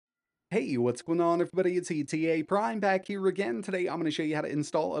Hey, what's going on everybody? It's ETA Prime back here again. Today I'm going to show you how to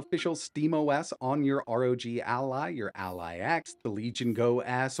install official SteamOS on your ROG Ally, your Ally X, the Legion Go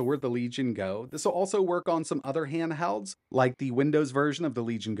S, or the Legion Go. This will also work on some other handhelds, like the Windows version of the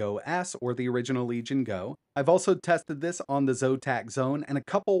Legion Go S or the original Legion Go. I've also tested this on the Zotac Zone and a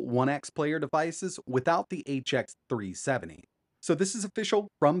couple 1X player devices without the HX370. So this is official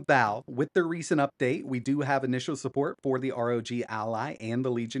from Valve. With their recent update, we do have initial support for the ROG Ally and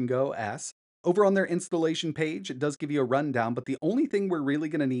the Legion Go S. Over on their installation page, it does give you a rundown, but the only thing we're really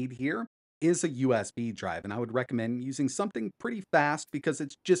going to need here is a USB drive, and I would recommend using something pretty fast because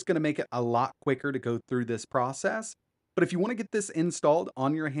it's just going to make it a lot quicker to go through this process. But if you want to get this installed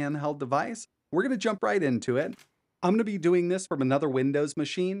on your handheld device, we're going to jump right into it. I'm going to be doing this from another Windows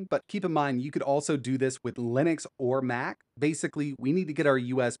machine, but keep in mind you could also do this with Linux or Mac. Basically, we need to get our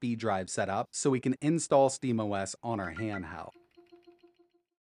USB drive set up so we can install SteamOS on our handheld.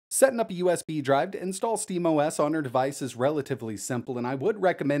 Setting up a USB drive to install SteamOS on our device is relatively simple, and I would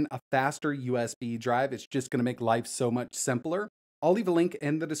recommend a faster USB drive. It's just going to make life so much simpler. I'll leave a link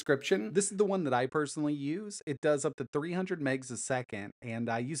in the description. This is the one that I personally use. It does up to 300 megs a second, and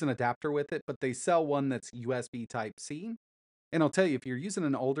I use an adapter with it, but they sell one that's USB Type-C. And I'll tell you, if you're using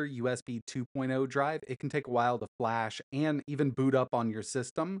an older USB 2.0 drive, it can take a while to flash and even boot up on your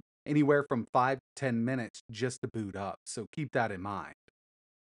system, anywhere from 5 to 10 minutes just to boot up. So keep that in mind.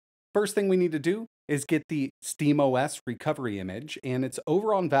 First thing we need to do is get the SteamOS recovery image, and it's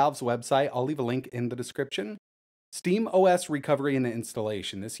over on Valve's website. I'll leave a link in the description. SteamOS recovery and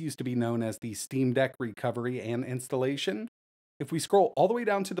installation. This used to be known as the Steam Deck recovery and installation. If we scroll all the way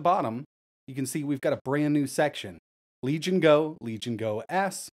down to the bottom, you can see we've got a brand new section. Legion Go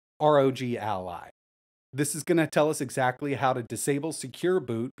S, ROG Ally. This is going to tell us exactly how to disable secure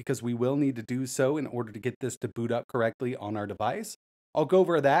boot because we will need to do so in order to get this to boot up correctly on our device. I'll go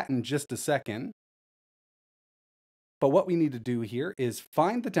over that in just a second. But what we need to do here is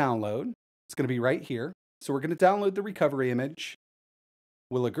find the download. It's going to be right here. So we're going to download the recovery image.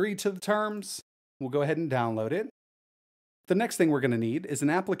 We'll agree to the terms. We'll go ahead and download it. The next thing we're going to need is an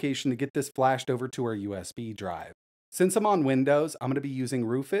application to get this flashed over to our USB drive. Since I'm on Windows, I'm going to be using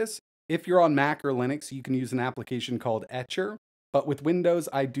Rufus. If you're on Mac or Linux, you can use an application called Etcher. But with Windows,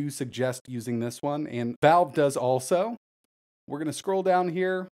 I do suggest using this one, and Valve does also. We're going to scroll down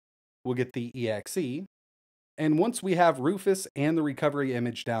here. We'll get the exe. And once we have Rufus and the recovery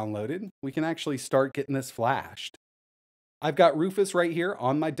image downloaded, we can actually start getting this flashed. I've got Rufus right here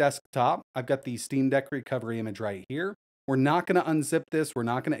on my desktop. I've got the Steam Deck recovery image right here. We're not going to unzip this. We're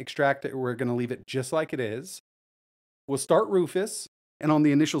not going to extract it. We're going to leave it just like it is. We'll start Rufus. And on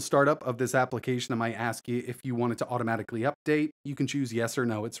the initial startup of this application, I might ask you if you want it to automatically update. You can choose yes or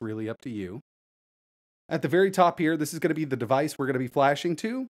no. It's really up to you. At the very top here, this is going to be the device we're going to be flashing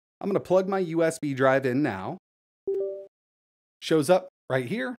to. I'm going to plug my USB drive in now. Shows up right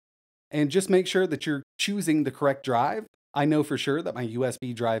here. And just make sure that you're choosing the correct drive. I know for sure that my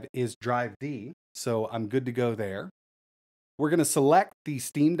USB drive is drive D, so I'm good to go there. We're going to select the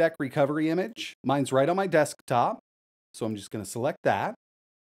Steam Deck recovery image. Mine's right on my desktop, so I'm just going to select that.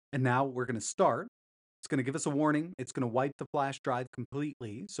 And now we're going to start. It's going to give us a warning. It's going to wipe the flash drive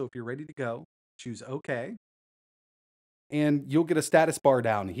completely. So if you're ready to go, choose OK. And you'll get a status bar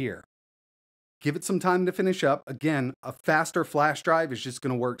down here. Give it some time to finish up. Again, a faster flash drive is just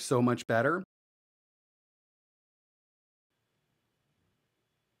going to work so much better.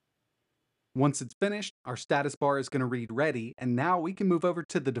 Once it's finished, our status bar is going to read ready, and now we can move over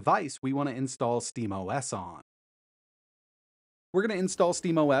to the device we want to install SteamOS on. We're going to install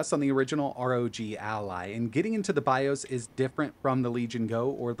SteamOS on the original ROG Ally, and getting into the BIOS is different from the Legion Go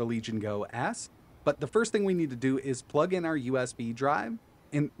or the Legion Go S, but the first thing we need to do is plug in our USB drive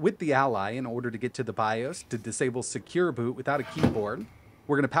with the Ally in order to get to the BIOS to disable secure boot without a keyboard.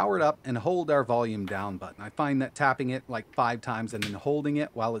 We're going to power it up and hold our volume down button. I find that tapping it like 5 times and then holding it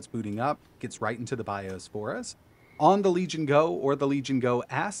while it's booting up gets right into the BIOS for us. On the Legion Go or the Legion Go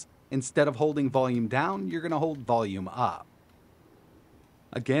S, instead of holding volume down, you're going to hold volume up.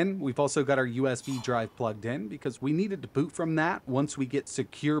 Again, we've also got our USB drive plugged in because we needed to boot from that once we get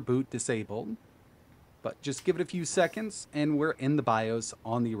secure boot disabled. But just give it a few seconds and we're in the BIOS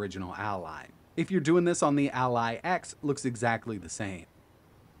on the original Ally. If you're doing this on the Ally X, it looks exactly the same.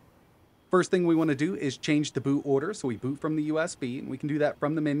 First thing we want to do is change the boot order, so we boot from the USB, and we can do that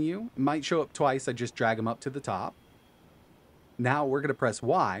from the menu. It might show up twice, I just drag them up to the top. Now we're going to press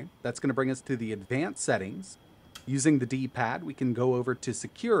Y. That's going to bring us to the advanced settings. Using the D-pad, we can go over to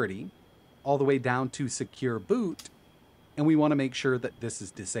security, all the way down to secure boot, and we want to make sure that this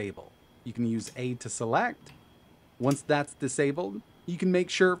is disabled. You can use A to select. Once that's disabled, You can make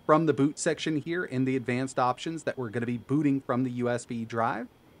sure from the boot section here in the advanced options that we're going to be booting from the USB drive.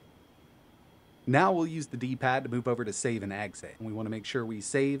 Now we'll use the D-pad to move over to save and exit, and we want to make sure we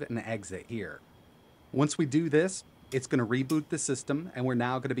save and exit here. Once we do this, it's going to reboot the system, and we're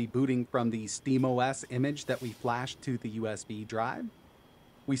now going to be booting from the SteamOS image that we flashed to the USB drive.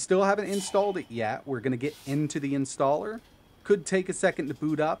 We still haven't installed it yet. We're going to get into the installer. Could take a second to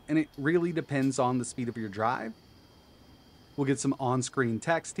boot up, and it really depends on the speed of your drive. We'll get some on-screen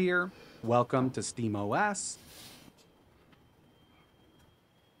text here. Welcome to SteamOS.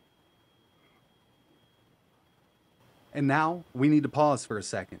 And now we need to pause for a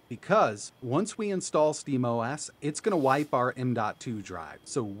second because once we install SteamOS, it's going to wipe our M.2 drive.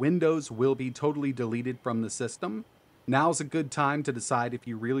 So Windows will be totally deleted from the system. Now's a good time to decide if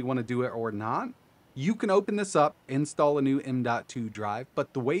you really want to do it or not. You can open this up, install a new M.2 drive,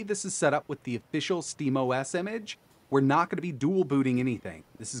 but the way this is set up with the official SteamOS image, we're not going to be dual booting anything.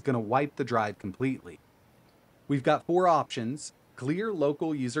 This is going to wipe the drive completely. We've got 4 options: clear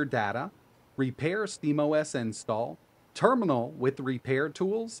local user data, repair SteamOS install, terminal with repair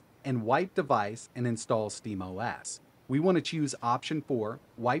tools, and wipe device and install SteamOS. We want to choose option 4,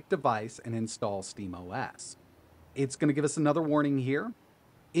 wipe device and install SteamOS. It's going to give us another warning here.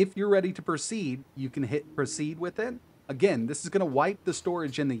 If you're ready to proceed, you can hit proceed with it. Again, this is going to wipe the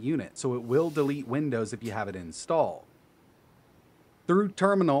storage in the unit, so it will delete Windows if you have it installed. Through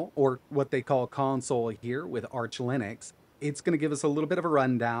terminal, or what they call console here with Arch Linux, it's going to give us a little bit of a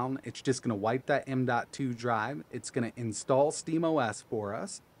rundown. It's just going to wipe that M.2 drive. It's going to install SteamOS for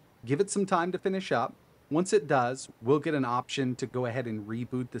us, give it some time to finish up. Once it does, we'll get an option to go ahead and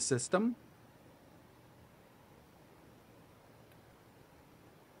reboot the system.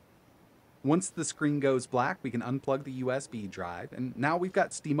 Once the screen goes black, we can unplug the USB drive, and now we've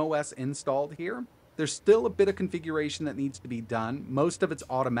got SteamOS installed here. There's still a bit of configuration that needs to be done. Most of it's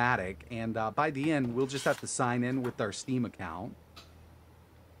automatic, and by the end, we'll just have to sign in with our Steam account.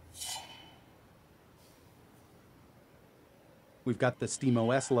 We've got the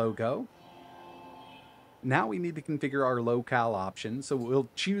SteamOS logo. Now we need to configure our locale option, so we'll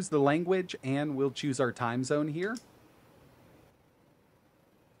choose the language and we'll choose our time zone here.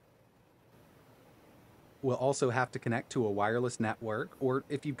 We'll also have to connect to a wireless network, or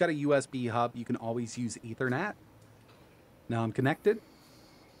if you've got a USB hub, you can always use Ethernet. Now I'm connected.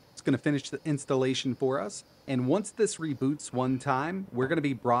 It's going to finish the installation for us. And once this reboots one time, we're going to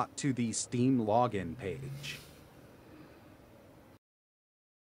be brought to the Steam login page.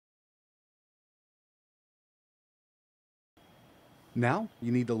 Now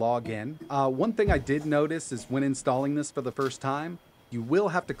you need to log in. One thing I did notice is when installing this for the first time, you will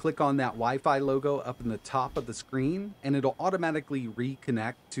have to click on that Wi-Fi logo up in the top of the screen, and it'll automatically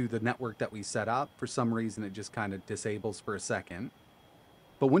reconnect to the network that we set up. For some reason, it just kind of disables for a second.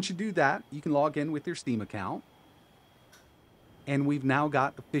 But once you do that, you can log in with your Steam account. And we've now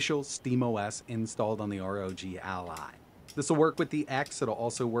got official SteamOS installed on the ROG Ally. This will work with the X. It'll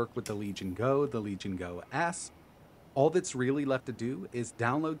also work with the Legion Go, the Legion Go S. All that's really left to do is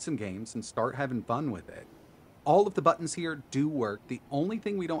download some games and start having fun with it. All of the buttons here do work. The only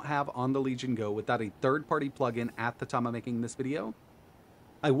thing we don't have on the Legion Go without a third-party plugin at the time of making this video.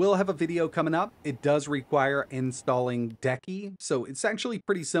 I will have a video coming up. It does require installing Decky, so it's actually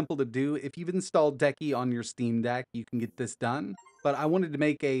pretty simple to do. If you've installed Decky on your Steam Deck, you can get this done. But I wanted to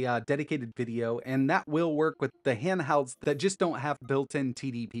make a dedicated video, and that will work with the handhelds that just don't have built-in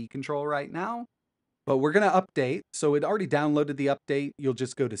TDP control right now. But we're going to update. So it already downloaded the update. You'll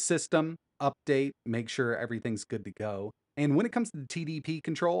just go to System, Update, make sure everything's good to go. And when it comes to the TDP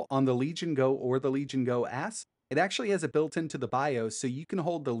control on the Legion Go or the Legion Go S, it actually has it built into the BIOS, so you can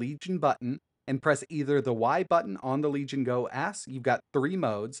hold the Legion button and press either the Y button on the Legion Go S, you've got 3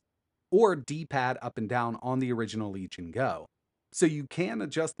 modes, or D-pad up and down on the original Legion Go. So you can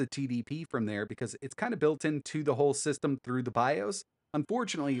adjust the TDP from there because it's kind of built into the whole system through the BIOS.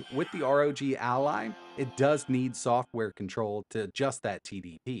 Unfortunately, with the ROG Ally, it does need software control to adjust that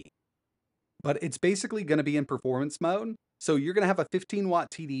TDP. But it's basically going to be in performance mode. So you're going to have a 15-watt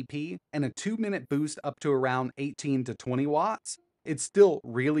TDP and a 2-minute boost up to around 18 to 20 watts. It's still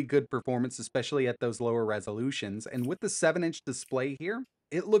really good performance, especially at those lower resolutions. And with the 7-inch display here,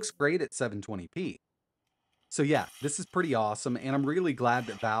 it looks great at 720p. So yeah, this is pretty awesome, and I'm really glad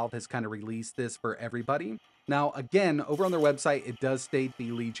that Valve has kind of released this for everybody. Now, again, over on their website, it does state the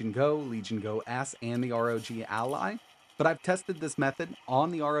Legion Go S, and the ROG Ally. But I've tested this method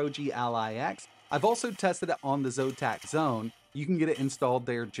on the ROG Ally X. I've also tested it on the Zotac Zone. You can get it installed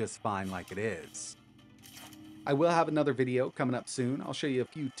there just fine like it is. I will have another video coming up soon. I'll show you a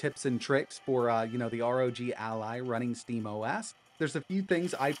few tips and tricks for, the ROG Ally running SteamOS. There's a few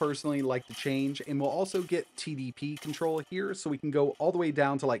things I personally like to change, and we'll also get TDP control here, so we can go all the way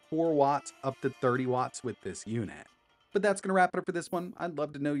down to like 4 watts up to 30 watts with this unit. But that's going to wrap it up for this one. I'd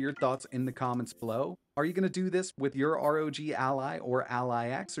love to know your thoughts in the comments below. Are you going to do this with your ROG Ally or Ally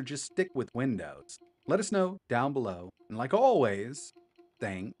X, or just stick with Windows? Let us know down below. And like always,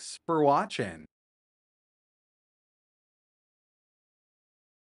 thanks for watching.